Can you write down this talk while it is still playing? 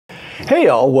Hey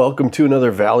all, welcome to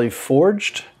another Valley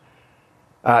Forged.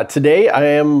 Today I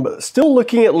am still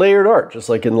looking at layered art, just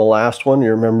like in the last one.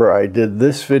 You remember I did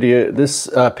this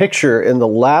picture in the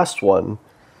last one.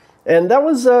 And that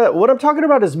was, what I'm talking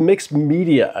about is mixed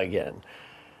media again.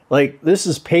 Like this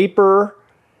is paper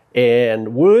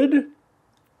and wood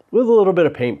with a little bit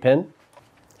of paint pen.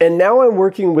 And now I'm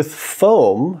working with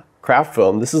foam, craft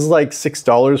foam. This is like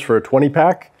 $6 for a 20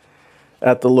 pack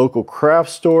at the local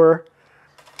craft store.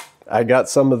 I got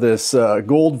some of this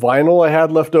gold vinyl I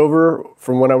had left over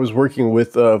from when I was working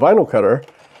with a vinyl cutter,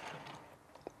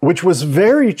 which was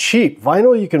very cheap.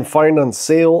 Vinyl you can find on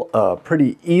sale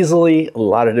pretty easily, a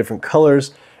lot of different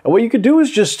colors. And what you could do is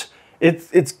just,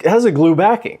 it has a glue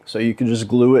backing. So you can just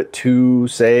glue it to,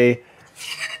 say,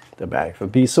 the back of a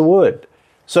piece of wood.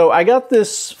 So I got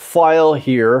this file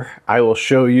here. I will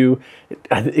show you.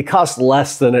 It cost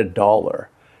less than $1.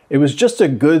 It was just a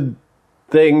good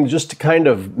thing just to kind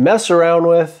of mess around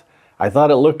with. I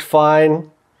thought it looked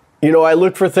fine. You know, I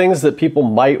look for things that people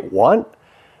might want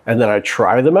and then I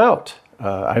try them out.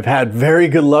 I've had very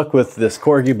good luck with this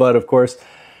corgi butt, of course.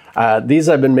 These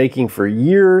I've been making for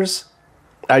years.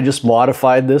 I just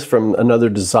modified this from another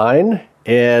design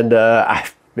and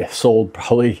I've sold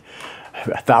probably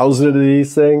 1,000 of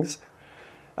these things.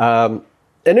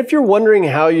 And if you're wondering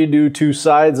how you do two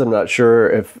sides, I'm not sure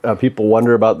if people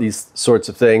wonder about these sorts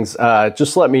of things,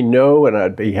 just let me know and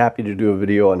I'd be happy to do a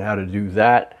video on how to do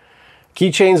that.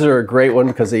 Keychains are a great one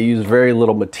because they use very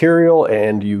little material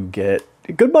and you get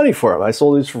good money for them. I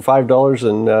sold these for $5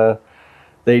 and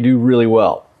they do really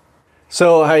well.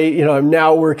 So I'm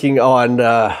now working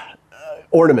on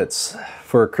ornaments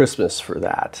for Christmas for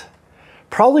that.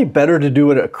 Probably better to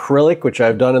do it acrylic, which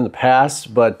I've done in the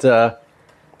past, but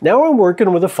now I'm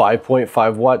working with a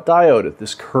 5.5 watt diode at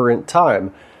this current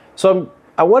time. So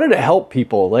I wanted to help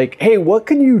people like, hey, what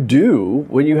can you do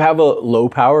when you have a low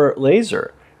power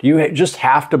laser? Do you just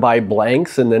have to buy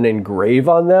blanks and then engrave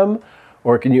on them?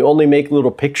 Or can you only make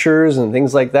little pictures and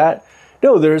things like that?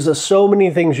 No, there's so many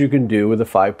things you can do with a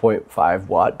 5.5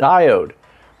 watt diode.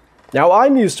 Now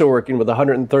I'm used to working with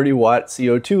 130 watt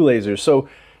CO2 lasers. So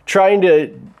trying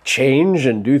to change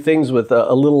and do things with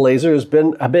a little laser has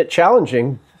been a bit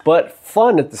challenging, but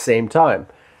fun at the same time.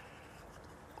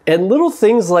 And little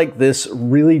things like this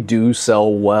really do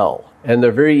sell well. And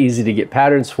they're very easy to get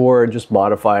patterns for and just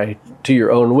modify to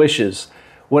your own wishes.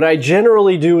 What I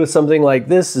generally do with something like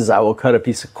this is I will cut a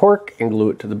piece of cork and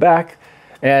glue it to the back.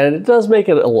 And it does make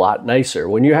it a lot nicer.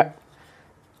 When you have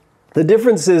the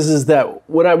difference is that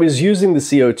when I was using the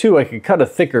CO2, I could cut a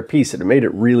thicker piece and it made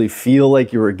it really feel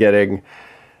like you were getting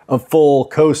a full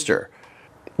coaster.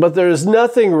 But there's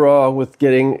nothing wrong with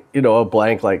getting, a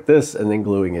blank like this and then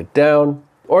gluing it down.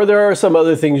 Or there are some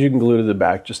other things you can glue to the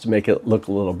back just to make it look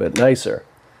a little bit nicer.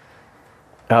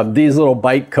 These little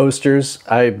bike coasters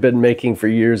I've been making for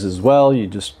years as well. You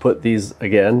just put these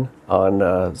again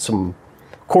on some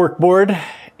cork board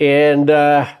and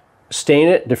stain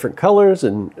it different colors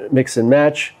and mix and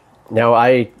match. Now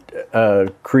I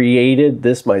created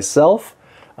this myself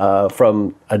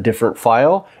from a different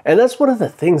file. And that's one of the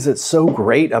things that's so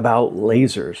great about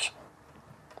lasers.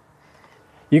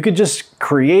 You could just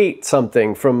create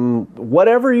something from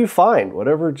whatever you find,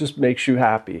 whatever just makes you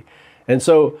happy. And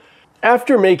so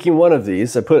after making one of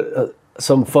these, I put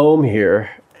some foam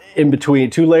here in between,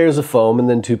 2 layers of foam and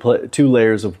then two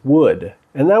layers of wood.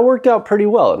 And that worked out pretty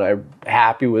well and I'm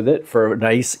happy with it for a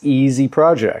nice, easy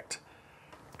project.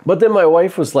 But then my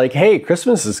wife was like, hey,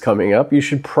 Christmas is coming up. You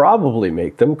should probably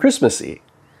make them Christmassy.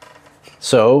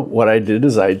 So what I did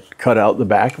is I cut out the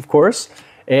back, of course,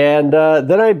 and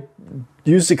then I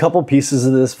used a couple pieces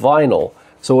of this vinyl.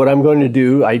 So what I'm going to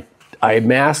do, I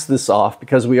masked this off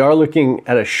because we are looking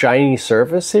at a shiny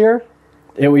surface here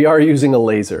and we are using a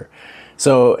laser.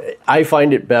 So I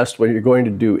find it best when you're going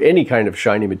to do any kind of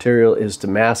shiny material is to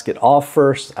mask it off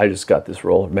first. I just got this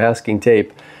roll of masking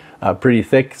tape. Pretty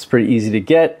thick, it's pretty easy to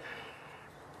get.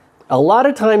 A lot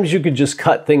of times you could just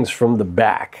cut things from the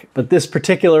back, but this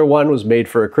particular one was made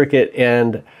for a Cricut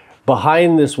and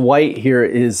behind this white here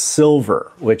is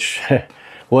silver, which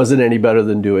wasn't any better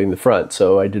than doing the front,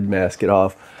 so I did mask it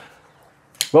off.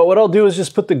 But what I'll do is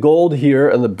just put the gold here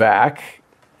on the back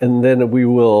and then we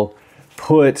will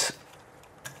put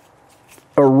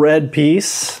a red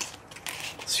piece,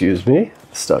 excuse me,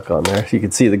 stuck on there, you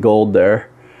can see the gold there.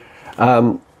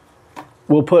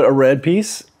 We'll put a red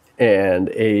piece and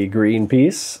a green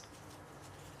piece.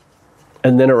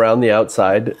 And then around the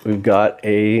outside, we've got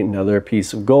another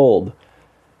piece of gold.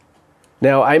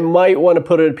 Now, I might want to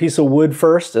put a piece of wood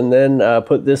first and then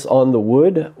put this on the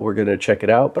wood. We're going to check it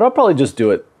out, but I'll probably just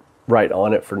do it right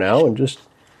on it for now and just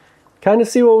kind of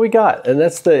see what we got. And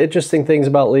that's the interesting things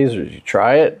about lasers. You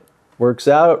try it, works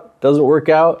out, doesn't work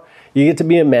out. You get to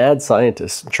be a mad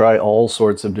scientist and try all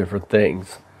sorts of different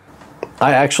things.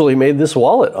 I actually made this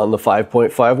wallet on the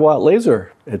 5.5 watt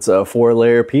laser. It's a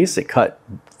 4-layer piece. It cut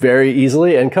very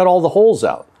easily and cut all the holes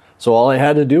out. So all I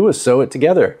had to do was sew it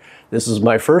together. This is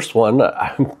my first one.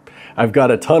 I've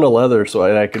got a ton of leather so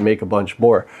I can make a bunch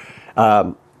more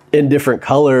in different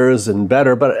colors and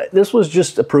better, but this was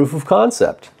just a proof of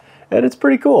concept and it's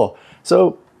pretty cool.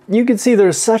 So you can see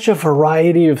there's such a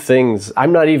variety of things.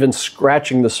 I'm not even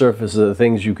scratching the surface of the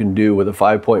things you can do with a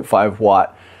 5.5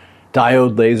 watt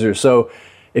diode laser. So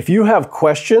if you have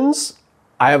questions,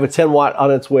 I have a 10 watt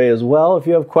on its way as well. If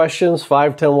you have questions,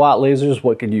 10 watt lasers,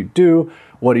 what can you do?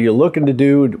 What are you looking to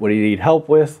do? What do you need help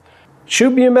with?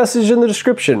 Shoot me a message in the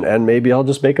description and maybe I'll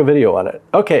just make a video on it.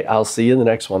 Okay, I'll see you in the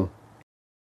next one.